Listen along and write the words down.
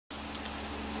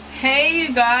Hey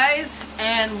you guys,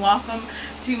 and welcome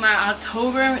to my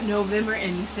October, November,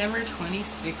 and December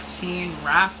 2016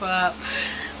 wrap up.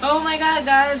 Oh my god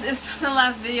guys, it's the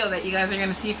last video that you guys are going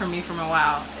to see from me from a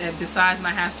while. Besides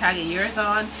my hashtag a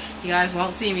yearathon, you guys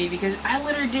won't see me because I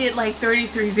literally did like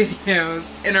 33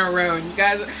 videos in a row. And you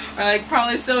guys are like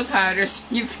probably so tired of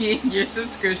seeing your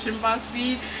subscription box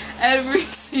feed every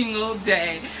single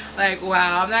day. Like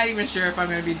wow, I'm not even sure if I'm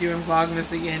going to be doing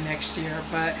Vlogmas again next year,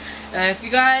 but if you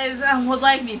guys would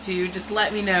like me to, just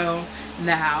let me know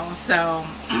now so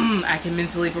I can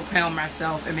mentally prepare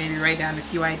myself and maybe write down a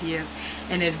few ideas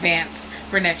in advance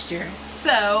for next year.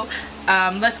 So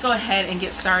let's go ahead and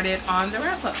get started on the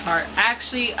wrap-up part.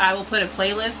 Actually, I will put a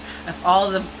playlist of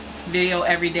all the video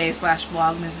everyday /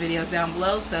 Vlogmas videos down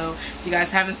below, so if you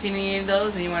guys haven't seen any of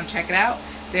those and you want to check it out,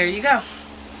 there you go.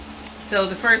 So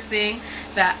the first thing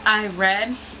that I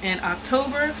read in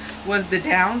October was The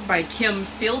Downs by Kim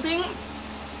Fielding.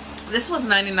 This was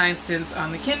 99 cents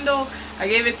on the Kindle. I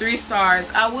gave it 3 stars.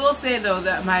 I will say though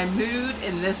that my mood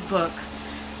in this book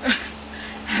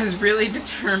has really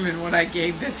determined what I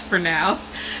gave this for now.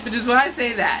 Which is why I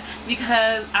say that,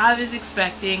 because I was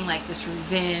expecting like this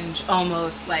revenge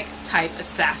almost like type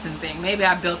assassin thing. Maybe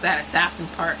I built that assassin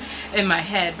part in my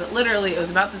head, but literally it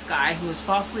was about this guy who was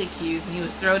falsely accused and he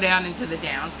was thrown down into the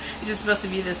Downs. It's just supposed to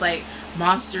be this like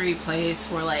monstery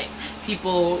place where like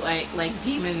people like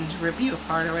demons rip you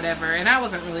apart or whatever, and I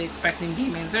wasn't really expecting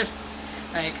demons. There's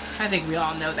like, I think we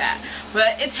all know that.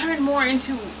 But it turned more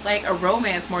into like a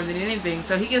romance more than anything.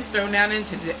 So he gets thrown down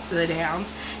into the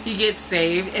Downs. He gets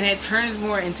saved. And it turns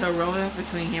more into a romance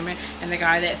between him and the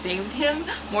guy that saved him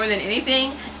more than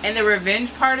anything. And the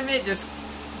revenge part of it just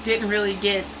didn't really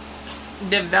get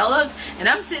developed. And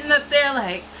I'm sitting up there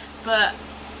like, but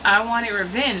I wanted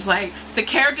revenge. Like, the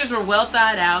characters were well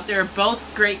thought out. They were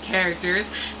both great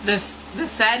characters. The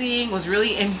setting was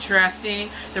really interesting.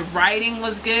 The writing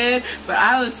was good. But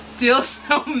I was still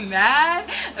so mad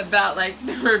about like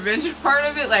the revenge part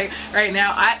of it. Like right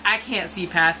now, I can't see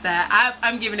past that.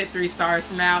 I'm giving it 3 stars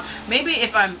from now. Maybe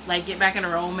if I'm like get back in a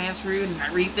romance mood and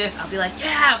I read this, I'll be like,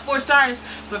 yeah, 4 stars.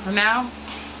 But for now,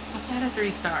 let's add a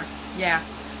 3 star. Yeah,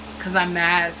 because I'm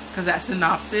mad because that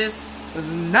synopsis was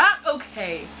not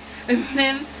okay. And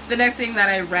then the next thing that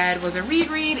I read was a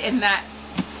reread, and that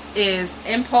is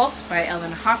Impulse by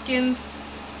Ellen Hopkins.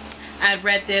 I had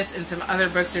read this and some other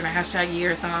books during my hashtag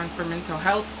yearathon for mental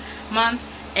health month,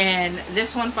 and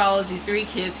this one follows these 3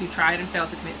 kids who tried and failed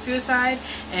to commit suicide,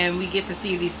 and we get to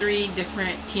see these 3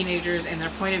 different teenagers and their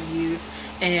point of views,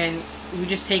 and we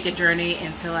just take a journey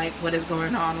into like what is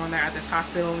going on when they're at this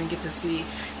hospital, and we get to see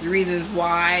the reasons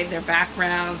why, their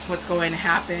backgrounds, what's going to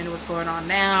happen, what's going on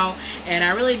now. And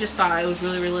I really just thought it was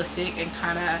really realistic and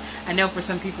kind of, I know for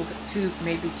some people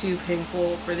maybe too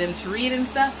painful for them to read and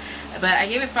stuff, but I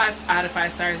gave it 5 out of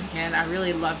 5 stars again. I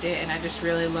really loved it, and I just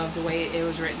really loved the way it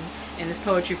was written in this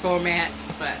poetry format.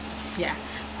 But yeah,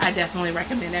 I definitely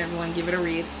recommend everyone give it a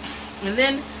read. And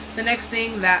then the next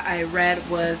thing that I read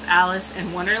was Alice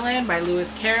in Wonderland by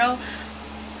Lewis Carroll.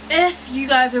 If you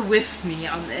guys are with me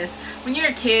on this, when you're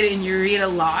a kid and you read a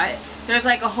lot, there's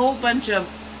like a whole bunch of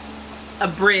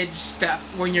abridged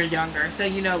stuff when you're younger. So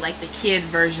you know, like the kid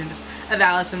versions of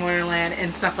Alice in Wonderland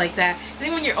and stuff like that. And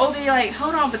then when you're older, you're like,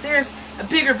 hold on, but there's a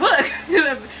bigger book.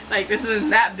 Like this isn't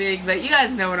that big, but you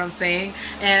guys know what I'm saying.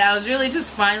 And I was really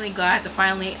just finally glad to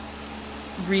finally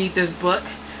read this book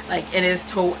like in its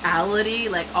totality,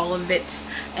 like all of it,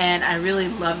 and I really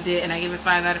loved it, and I gave it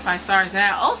 5 out of 5 stars. And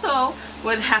I also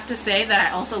would have to say that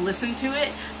I also listened to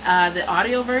it, the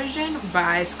audio version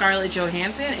by Scarlett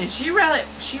Johansson, and she read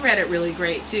it really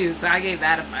great too, so I gave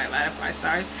that a 5 out of 5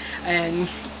 stars, and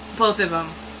both of them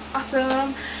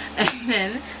awesome. And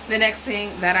then the next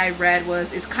thing that I read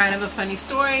was It's Kind of a Funny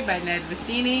Story by Ned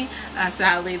Vicini.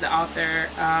 Sadly, the author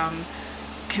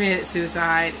committed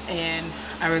suicide, and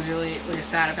I was really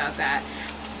sad about that.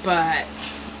 But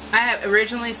I had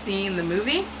originally seen the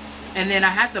movie, and then I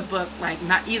had the book like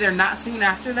not soon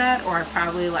after that, or I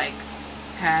probably like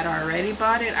had already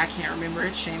bought it. I can't remember,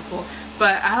 it's shameful.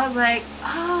 But I was like,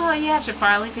 oh yeah, I should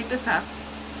finally pick this up.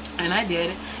 And I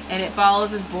did, and it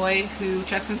follows this boy who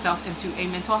checks himself into a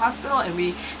mental hospital, and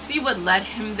we see what led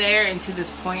him there into this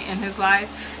point in his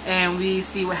life, and we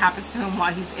see what happens to him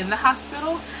while he's in the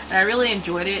hospital. And I really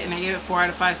enjoyed it, and I gave it 4 out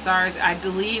of 5 stars. I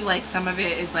believe like some of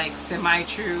it is like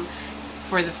semi-true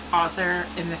for the author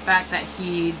in the fact that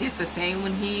he did the same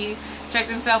when he checked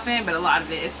himself in, but a lot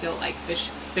of it is still like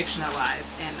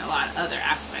fictionalized and a lot of other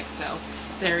aspects. So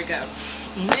there we go.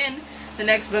 And then the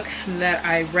next book that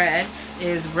I read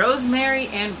is Rosemary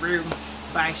and Rue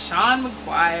by Sean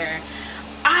McGuire.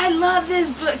 I love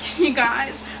this book, you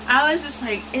guys. I was just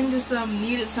like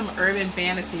needed some urban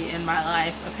fantasy in my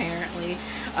life, apparently.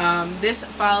 This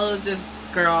follows this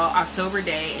girl, October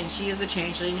Day, and she is a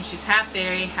changeling. She's half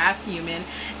fairy, half human,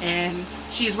 and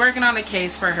she's working on a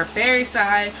case for her fairy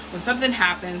side when something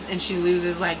happens and she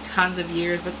loses like tons of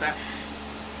years, but the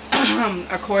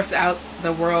of course out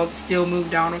the world still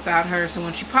moved on without her. So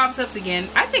when she pops up again,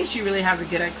 I think she really has a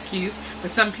good excuse,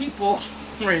 but some people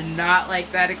were not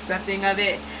like that accepting of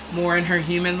it more in her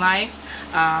human life,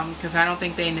 because I don't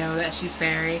think they know that she's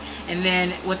fairy. And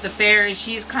then with the fairy,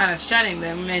 she's kind of shunning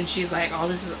them, and she's like, oh,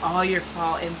 this is all your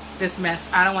fault and this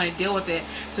mess, I don't want to deal with it.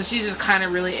 So she's just kind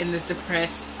of really in this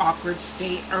depressed, awkward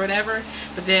state or whatever.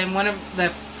 But then one of the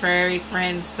fairy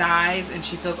friends dies, and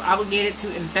she feels obligated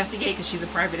to investigate because she's a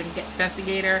private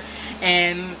investigator,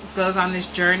 and goes on this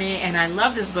journey. And I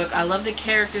love this book. I love the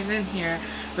characters in here.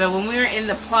 But when we were in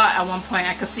the plot, at one point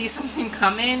I could see something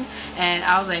coming, and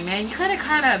I was like, man, you could have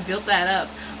kind of built that up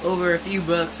over a few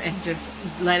books and just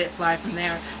let it fly from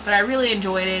there. But I really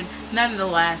enjoyed it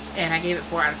nonetheless, and I gave it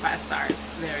 4 out of 5 stars.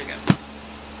 There we go.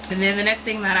 And then the next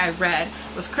thing that I read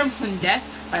was Crimson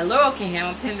Death by Laurel K.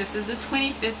 Hamilton. This is the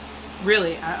 25th.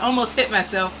 Really, I almost hit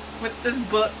myself with this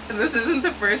book. This isn't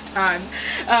the first time.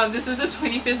 This is the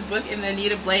 25th book in the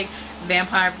Anita Blake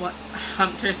Vampire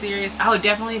Hunter series. I would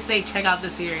definitely say check out the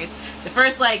series. The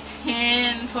first like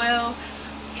 10,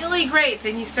 12, really great.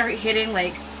 Then you start hitting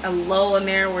like a lull in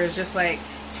there where it's just like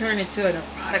turned into an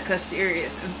erotica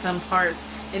series in some parts.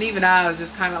 And even I was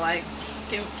just kind of like,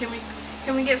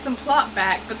 can we get some plot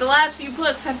back? But the last few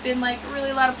books have been like really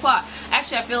a lot of plot.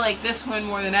 Actually, I feel like this one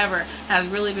more than ever has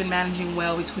really been managing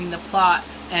well between the plot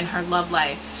and her love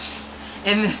life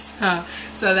in this.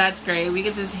 So that's great. We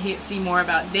get to see more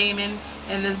about Damon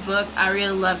in this book. I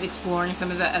really love exploring some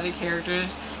of the other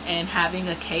characters and having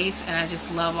a case, and I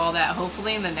just love all that.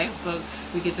 Hopefully in the next book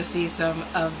we get to see some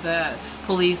of the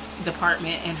police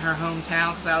department in her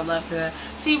hometown, because I would love to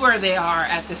see where they are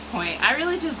at this point. I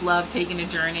really just love taking a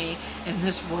journey in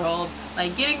this world.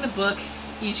 Like getting the book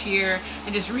each year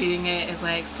and just reading it is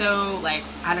like so, like,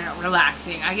 I don't know,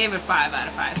 relaxing. I gave it 5 out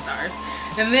of 5 stars.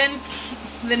 And then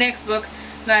the next book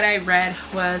that I read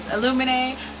was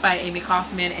Illuminae by Amy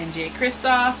Kaufman and Jay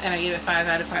Kristoff, and I gave it 5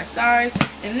 out of 5 stars.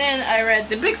 And then I read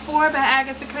The Big Four by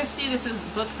Agatha Christie. This is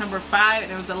book number 5,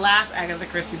 and it was the last Agatha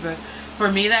Christie book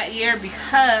for me that year,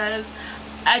 because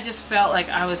I just felt like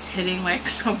I was hitting like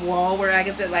a wall where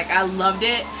Agatha, like, I loved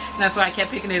it, and that's why I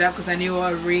kept picking it up, because I knew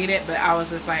I would read it, but I was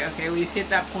just like, okay, we've hit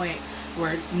that point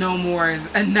where no more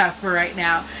is enough for right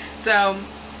now. So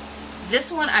this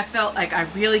one, I felt like I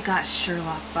really got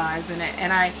Sherlock vibes in it,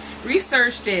 and I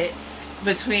researched it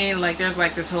between, like, there's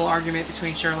like this whole argument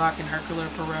between Sherlock and Hercule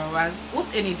Poirot, as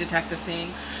with any detective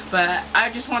thing, but I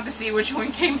just want to see which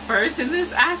one came first in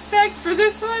this aspect for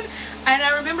this one. And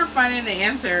I remember finding the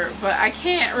answer, but I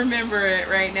can't remember it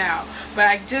right now. But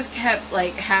I just kept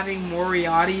like having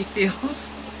Moriarty feels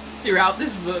throughout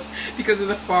this book because of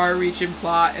the far-reaching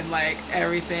plot and like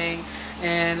everything,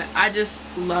 and I just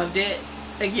loved it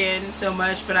again so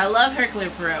much. But I love Hercule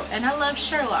Poirot and I love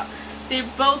Sherlock. They're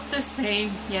both the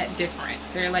same yet different.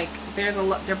 They're like, they're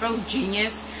both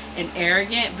genius and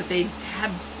arrogant, but they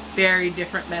have very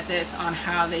different methods on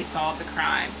how they solve the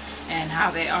crime and how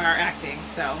they are acting.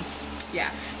 So yeah.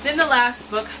 Then the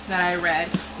last book that I read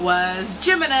was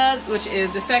Gemina, which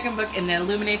is the second book in the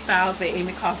Illuminae Files by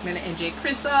Amy Kaufman and Jay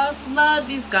Kristoff. Love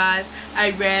these guys.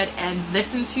 I read and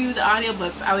listened to the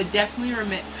audiobooks. I would definitely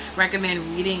recommend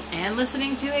reading and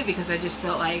listening to it, because I just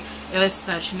felt like it was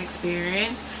such an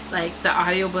experience. Like the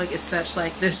audiobook is such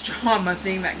like this drama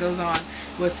thing that goes on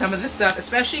with some of the stuff,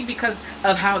 especially because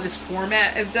of how this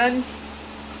format is done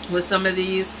with some of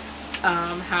these,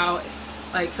 how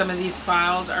like some of these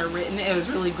files are written. It was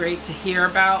really great to hear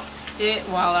about it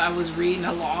while I was reading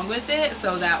along with it,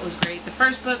 so that was great. The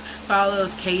first book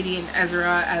follows Katie and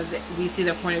Ezra as we see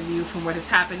their point of view from what is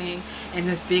happening in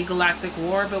this big galactic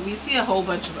war, but we see a whole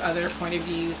bunch of other point of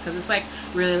views, because it's like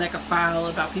really like a file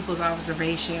about people's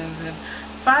observations. And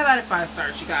 5 out of 5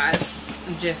 stars, you guys.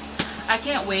 Just, I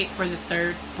can't wait for the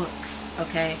third book.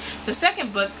 Okay, the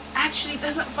second book actually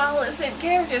doesn't follow the same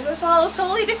characters. It follows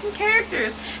totally different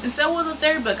characters, and so will the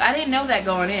third book. I didn't know that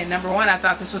going in. Number one, I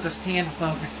thought this was a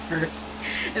standalone at first,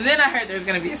 and then I heard there's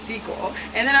going to be a sequel,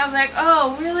 and then I was like,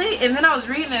 oh really? And then I was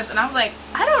reading this and I was like,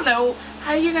 I don't know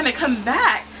how you're going to come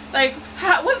back, like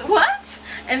how, what?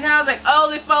 And then I was like, oh,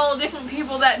 they follow different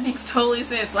people. That makes totally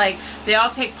sense. Like they all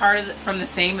take part of from the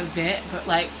same event, but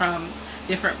like from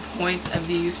different points of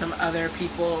views from other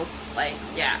people's, like,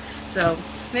 yeah. So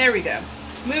there we go.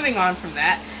 Moving on from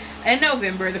that, in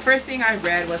November, the first thing I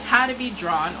read was How to Be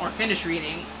Drawn, or finished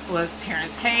reading, was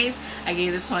Terrence Hayes. I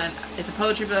gave this one, it's a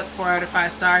poetry book, 4 out of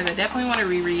 5 stars. I definitely want to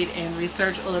reread and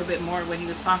research a little bit more what he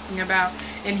was talking about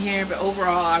in here, but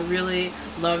overall I really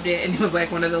loved it, and it was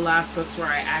like one of the last books where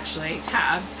I actually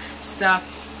tabbed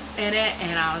stuff in it,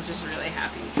 and I was just really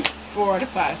happy. 4 out of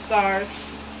 5 stars.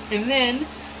 And then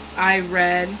I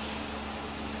read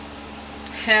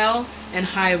Hell and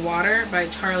High Water by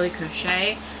Charlie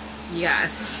Crochet.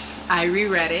 Yes, I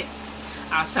reread it.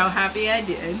 I was so happy I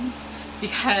did,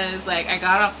 because like I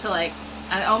got off to like,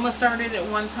 I almost started it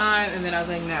one time and then I was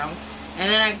like no, and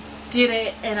then I did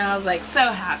it and I was like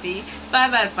so happy.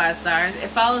 5 out of 5 stars. It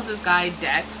follows this guy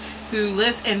Dex who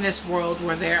lives in this world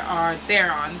where there are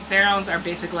Therons. Therons are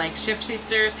basically like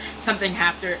shapeshifters. Something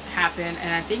happened,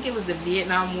 and I think it was the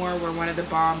Vietnam War, where one of the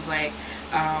bombs like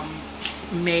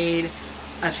made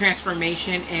a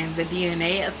transformation in the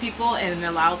DNA of people and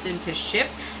allowed them to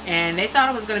shift, and they thought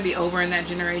it was going to be over in that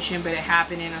generation, but it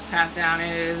happened and it was passed down,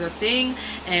 and it is a thing,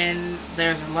 and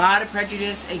there's a lot of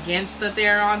prejudice against the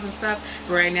Therons and stuff,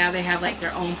 but right now they have like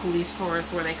their own police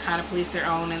force where they kind of police their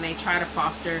own, and they try to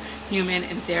foster human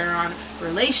and Theron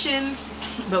relations.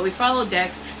 But we follow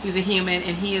Dex, who's a human,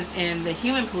 and he is in the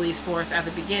human police force at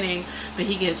the beginning, but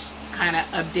he gets kind of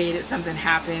updated. Something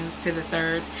happens to the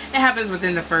third. It happens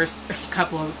within the first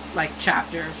couple of like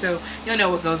chapters, so you'll know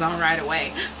what goes on right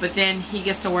away. But then he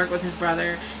gets to work with his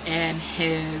brother and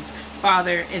his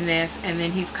father in this, and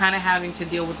then he's kind of having to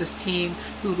deal with this team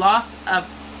who lost a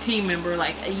team member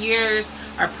like a years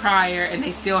or prior, and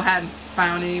they still hadn't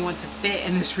found anyone to fit,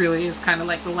 and this really is kind of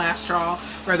like the last straw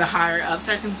where the higher ups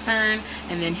are concerned.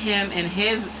 And then him and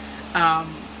his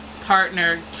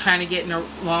partner kind of getting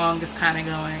along is kind of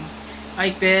going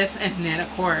like this, and then of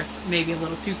course maybe a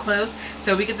little too close,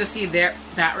 so we get to see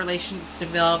that relation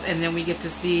develop, and then we get to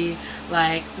see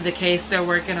like the case they're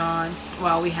working on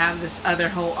while we have this other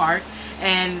whole arc.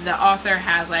 And the author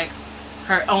has like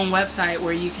her own website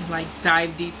where you can like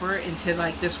dive deeper into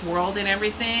like this world and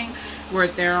everything, where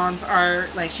Therons are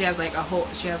like, she has like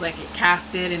it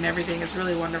casted and everything. It's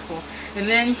really wonderful. And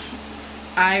then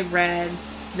I read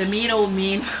The Mean Old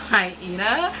Mean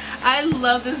Hyena. I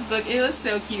love this book. It was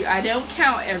so cute. I don't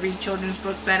count every children's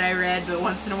book that I read, but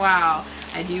once in a while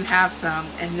I do have some,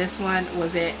 and this one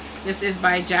was it. This is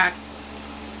by Jack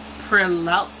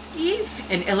Prelowski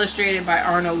and illustrated by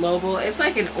Arnold Lobel. It's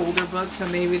like an older book, so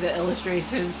maybe the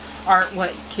illustrations aren't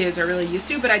what kids are really used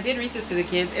to, but I did read this to the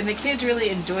kids, and the kids really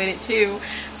enjoyed it too.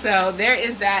 So there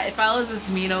is that. It follows this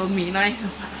mean old mean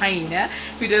hyena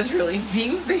who does really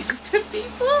mean things to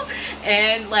people,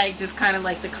 and like just kind of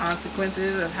like the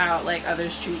consequences of how like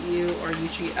others treat you or you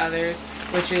treat others,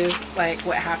 which is like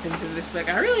what happens in this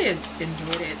book. I really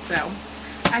enjoyed it, so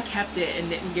I kept it and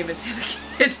didn't give it to the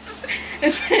kids.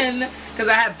 And then, because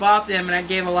I had bought them and I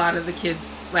gave a lot of the kids,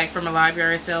 like from a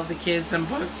library sale, the kids some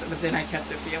books, but then I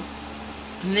kept a few.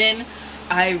 And then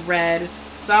I read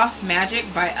Soft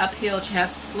Magic by Uphill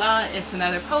Chesla. It's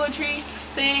another poetry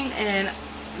thing, and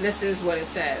this is what it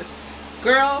says.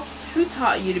 Girl, who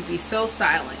taught you to be so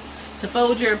silent? To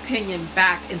fold your opinion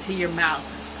back into your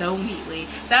mouth so neatly.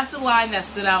 That's the line that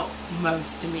stood out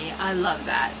most to me. I love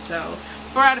that. So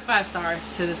 4 out of 5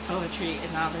 stars to this poetry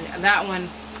and novel. That one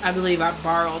I believe I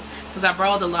borrowed, because I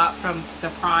borrowed a lot from the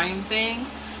Prime thing,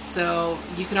 so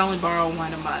you can only borrow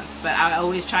one a month, but I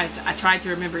always tried to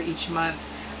remember each month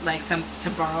like to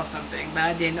borrow something, but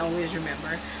I didn't always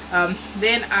remember.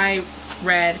 Then I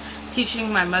read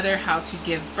Teaching My Mother How to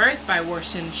Give Birth by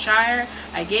Worston Shire.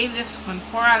 I gave this one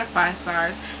 4 out of 5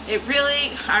 stars. I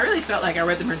really felt like I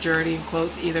read the majority in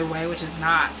quotes either way, which is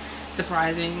not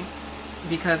surprising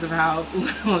because of how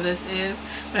little this is,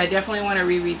 but I definitely want to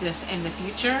reread this in the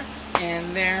future.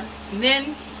 And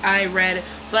then I read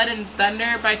Blood and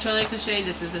Thunder by Charlie Crochet.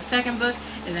 This is the second book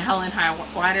in the Hell and High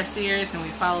Water series, and we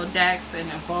follow Dex and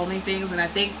evolving things, and I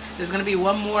think there's going to be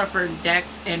one more for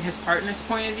Dex and his partner's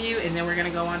point of view, and then we're going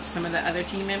to go on to some of the other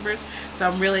team members, so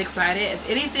I'm really excited. If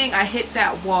anything, I hit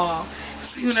that wall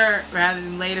sooner rather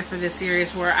than later for this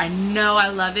series where I know I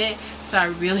love it, so I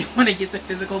really want to get the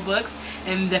physical books,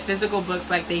 and the physical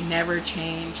books, like, they never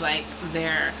change, like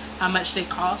how much they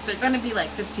cost. They're going to be like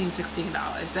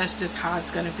 $15–16. That's just how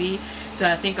it's going to be. So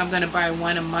I think I'm going to buy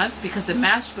one a month, because the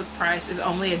master book price is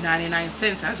only at 99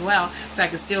 cents as well, so I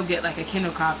could still get like a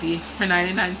Kindle copy for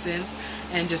 99 cents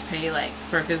and just pay like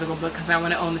for a physical book, because I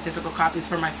want to own the physical copies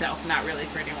for myself, not really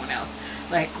for anyone else,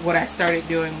 like what I started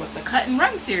doing with the Cut and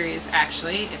Run series.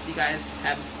 Actually, if you guys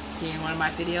have seen one of my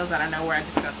videos, I don't know where I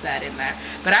discussed that in there,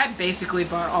 but I basically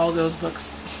bought all those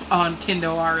books on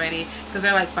Kindle already, because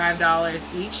they're like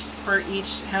 $5 each for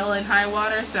each Hell and High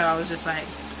Water, so I was just like,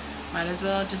 might as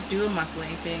well just do a monthly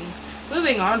thing.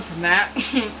 Moving on from that,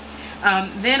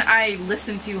 then I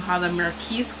listened to how the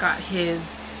Marquise got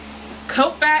his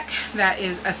coat back. That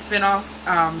is a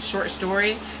spin-off short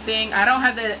story thing. I don't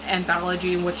have the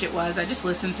anthology in which it was. I just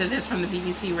listened to this from the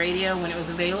BBC radio when it was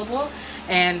available,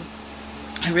 and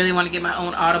I really want to get my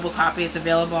own Audible copy. It's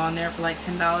available on there for like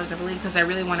 $10, I believe, because I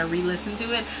really want to re-listen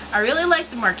to it. I really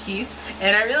like the Marquise,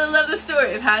 and I really love the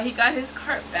story of how he got his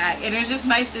cart back. And it was just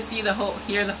nice to see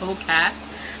hear the whole cast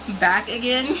back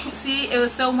again. See, it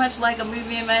was so much like a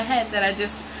movie in my head that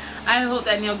I hope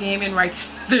that Neil Gaiman writes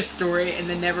another story in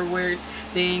the Neverword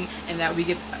thing, and that we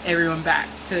get everyone back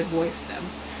to voice them.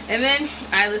 And then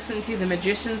I listened to The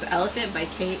Magician's Elephant by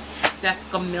Kate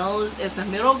Mills. It's a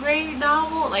middle grade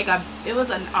novel. Like it was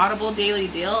an Audible daily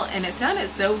deal, and it sounded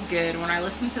so good when I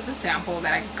listened to the sample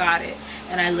that I got it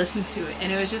and I listened to it,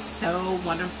 and it was just so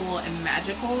wonderful and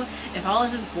magical. It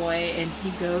follows this boy, and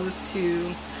he goes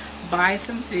to buy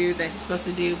some food that he's supposed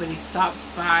to do, but he stops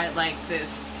by like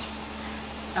this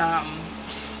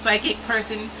psychic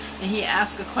person, and he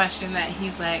asks a question that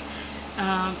he's like,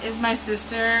 is my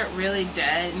sister really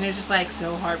dead? And it's just like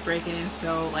so heartbreaking and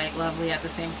so like lovely at the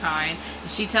same time. And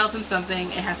she tells him something,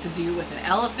 it has to do with an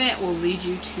elephant will lead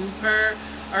you to her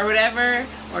or whatever,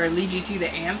 or lead you to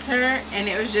the answer. And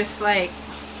it was just like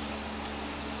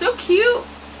so cute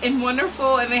and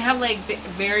wonderful, and they have like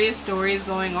various stories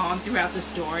going on throughout the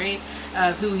story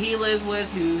of who he lives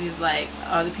with, who is like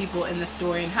other people in the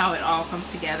story, and how it all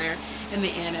comes together in the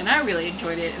end. And I really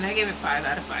enjoyed it, and I gave it 5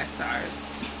 out of 5 stars.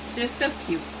 They're so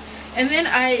cute. And then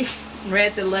I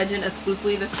read The Legend of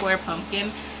Spookly the Square Pumpkin,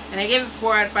 and I gave it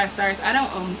 4 out of 5 stars. I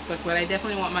don't own this book, but I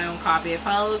definitely want my own copy. It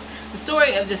follows the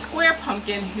story of the square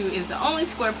pumpkin, who is the only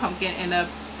square pumpkin in a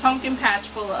pumpkin patch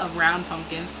full of round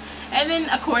pumpkins. And then,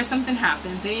 of course, something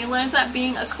happens, and he learns that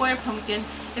being a square pumpkin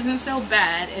isn't so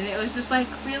bad, and it was just like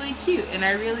really cute, and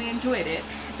I really enjoyed it.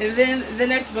 And then the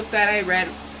next book that I read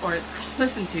or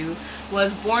listened to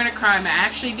was Born a Crime. I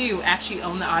actually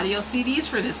own the audio CDs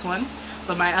for this one,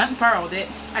 but my aunt borrowed it.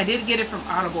 I did get it from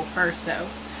Audible first though.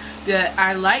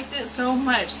 I liked it so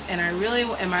much, and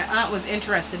my aunt was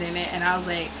interested in it, and I was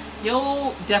like,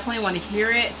 you'll definitely want to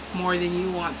hear it more than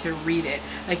you want to read it.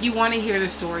 Like, you want to hear the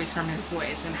stories from his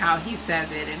voice and how he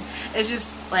says it, and it's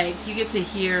just like you get to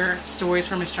hear stories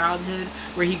from his childhood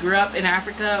where he grew up in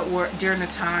Africa or during the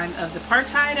time of the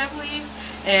apartheid, I believe,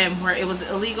 and where it was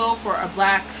illegal for a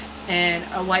black and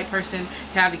a white person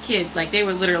to have a kid. Like, they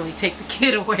would literally take the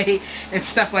kid away and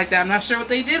stuff like that. I'm not sure what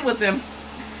they did with him,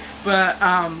 but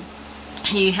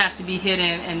he had to be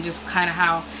hidden, and just kind of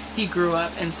how he grew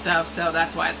up and stuff. So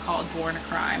that's why it's called Born a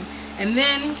Crime. And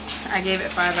then I gave it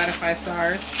 5 out of 5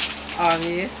 stars,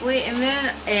 obviously. And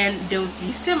then in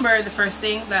December, the first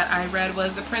thing that I read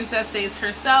was The Princess Saves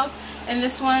Herself, and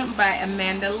this one by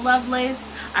Amanda Lovelace.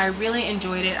 I really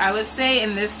enjoyed it. I would say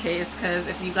in this case, because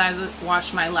if you guys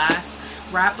watched my last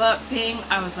wrap-up thing,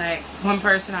 I was like, one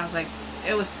person, I was like,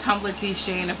 it was Tumblr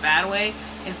cliche in a bad way.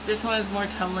 This one is more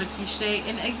Tumblr cliche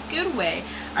in a good way.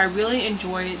 I really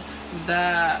enjoyed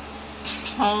the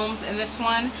poems in this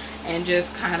one, and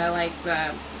just kind of like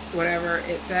the whatever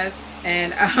it says,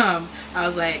 and I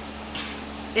was like,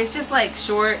 it's just like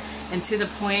short and to the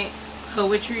point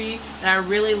poetry, and I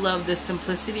really love the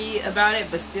simplicity about it,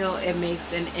 but still it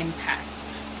makes an impact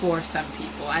for some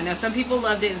people. I know some people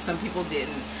loved it and some people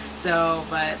didn't, so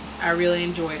but I really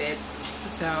enjoyed it,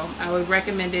 so I would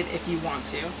recommend it if you want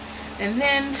to. And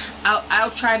then I'll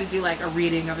try to do like a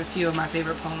reading of a few of my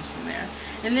favorite poems from there.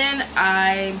 And then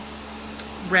I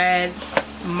read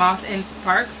Moth and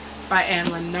Spark by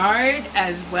Anne Leonard,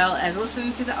 as well as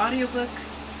listening to the audiobook,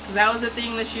 because that was a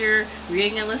thing this year,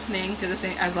 reading and listening to the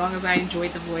same, as long as I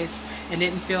enjoyed the voice and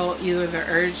didn't feel either the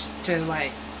urge to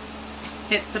like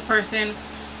hit the person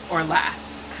or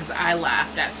laugh, because I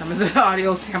laughed at some of the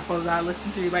audio samples I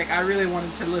listened to. Like, I really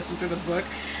wanted to listen to the book,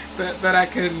 but I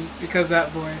couldn't because of that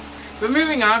voice. But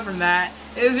moving on from that,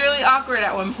 it was really awkward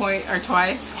at one point or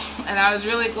twice, and I was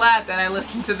really glad that I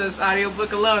listened to this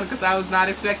audiobook alone, because I was not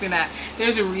expecting that.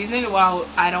 There's a reason why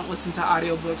I don't listen to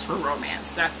audiobooks for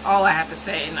romance. That's all I have to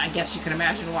say, and I guess you can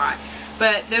imagine why.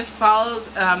 But this follows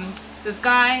this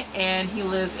guy, and he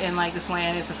lives in like this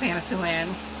land. It's a fantasy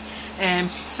land,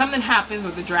 and something happens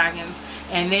with the dragons,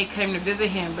 and they came to visit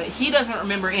him, but he doesn't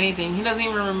remember anything. He doesn't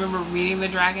even remember meeting the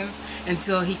dragons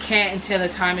until the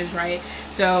time is right.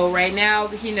 So right now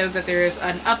he knows that there is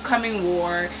an upcoming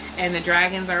war, and the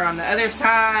dragons are on the other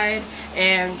side,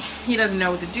 and he doesn't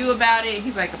know what to do about it.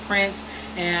 He's like a prince,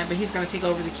 but he's going to take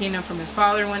over the kingdom from his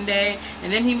father one day.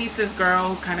 And then he meets this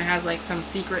girl who kind of has like some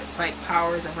secrets, like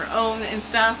powers of her own and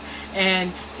stuff,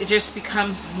 and it just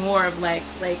becomes more of like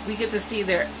we get to see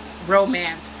their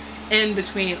romance in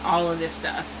between all of this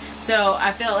stuff. So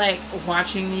I felt like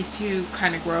watching these two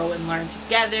kind of grow and learn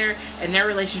together, and their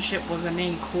relationship was the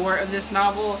main core of this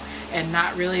novel and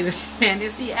not really the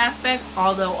fantasy aspect,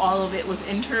 although all of it was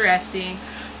interesting.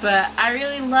 But I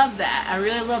really loved that. I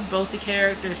really loved both the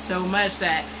characters so much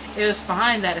that it was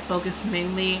fine that it focused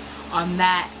mainly on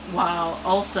that while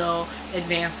also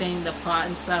advancing the plot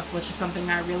and stuff, which is something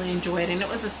I really enjoyed. And it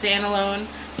was a standalone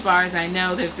as far as I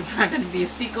know. There's not going to be a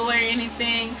sequel or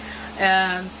anything.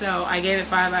 So I gave it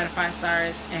 5 out of 5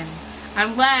 stars, and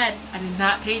I'm glad I did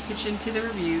not pay attention to the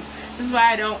reviews. This is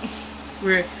why I don't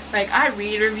like, I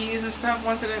read reviews and stuff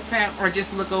once in a while, or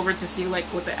just look over to see like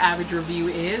what the average review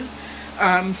is.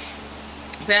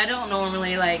 But I don't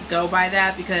normally like go by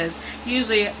that, because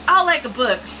usually I'll like a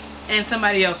book and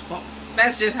somebody else won't.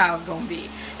 That's just how it's gonna be.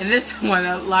 And this one,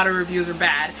 a lot of reviews are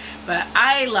bad, but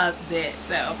I loved it,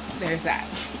 so there's that.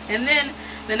 And then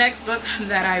the next book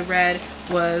that I read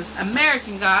was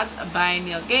American Gods by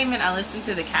Neil Gaiman. I listened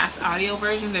to the cast audio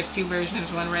version. There's 2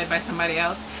 versions, one read by somebody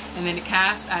else, and then the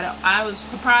cast. I was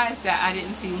surprised that I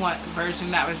didn't see one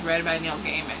version that was read by Neil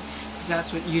Gaiman, because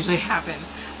that's what usually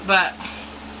happens. But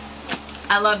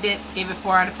I loved it. Gave it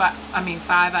 5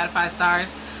 out of 5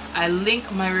 stars. I link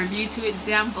my review to it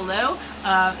down below.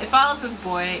 It follows this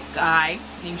guy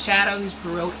named Shadow, who's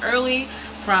paroled early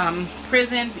from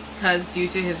prison because due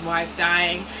to his wife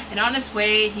dying, and on his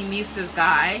way he meets this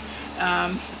guy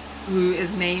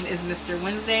whose name is Mr.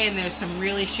 Wednesday, and there's some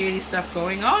really shady stuff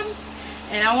going on,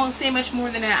 and I won't say much more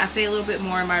than that. I'll say a little bit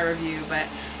more in my review, but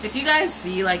if you guys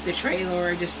see like the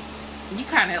trailer, or just you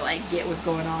kind of like get what's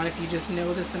going on if you just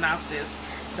know the synopsis.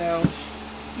 So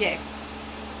yeah.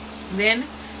 Then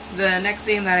the next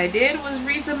thing that I did was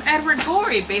read some Edward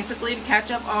Gorey, basically to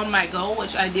catch up on my goal,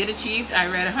 which I did achieve. I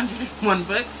read 101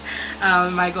 books.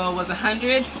 My goal was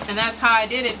 100, and that's how I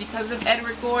did it, because of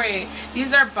Edward Gorey.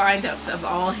 These are bind-ups of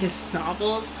all his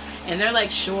novels, and they're like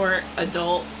short,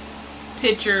 adult,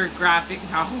 picture, graphic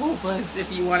novel books, if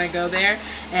you want to go there.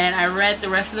 And I read the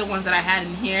rest of the ones that I had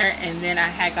in here, and then I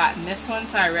had gotten this one,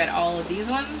 so I read all of these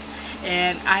ones,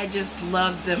 and I just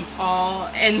loved them all.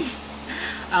 And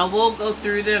I will go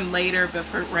through them later, but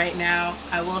for right now,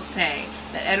 I will say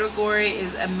that Edward Gorey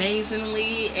is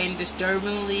amazingly and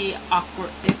disturbingly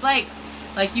awkward. It's like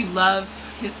you love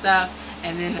his stuff,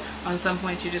 and then on some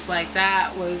point you're just like,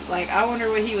 that was like, I wonder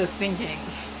what he was thinking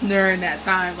during that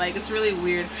time. Like, it's really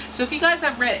weird. So if you guys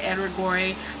have read Edward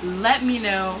Gorey, let me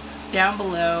know down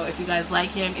below if you guys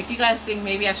like him. If you guys think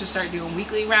maybe I should start doing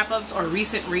weekly wrap-ups or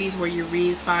recent reads where you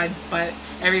read 5, but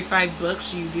every 5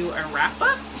 books you do a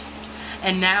wrap-up.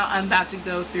 And now I'm about to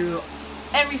go through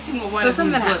every single one of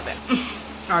these books.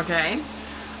 Okay.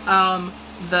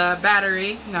 The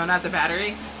battery, no, not the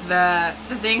battery, the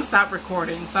thing stopped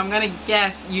recording, so I'm gonna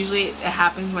guess usually it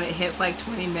happens when it hits like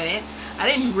 20 minutes. I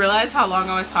didn't realize how long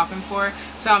I was talking for,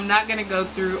 so I'm not gonna go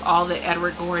through all the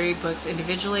Edward Gorey books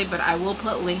individually, but I will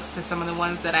put links to some of the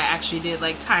ones that I actually did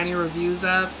like tiny reviews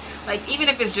of. Like, even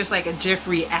if it's just like a GIF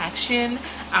reaction,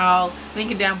 I'll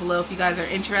link it down below if you guys are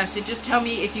interested. Just tell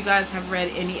me if you guys have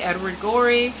read any Edward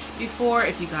Gorey before,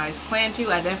 if you guys plan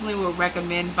to. I definitely would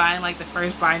recommend buying like the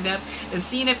first bind up and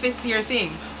seeing if it's your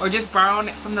thing, or just borrowing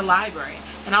it from the library.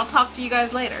 And I'll talk to you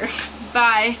guys later.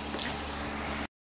 Bye.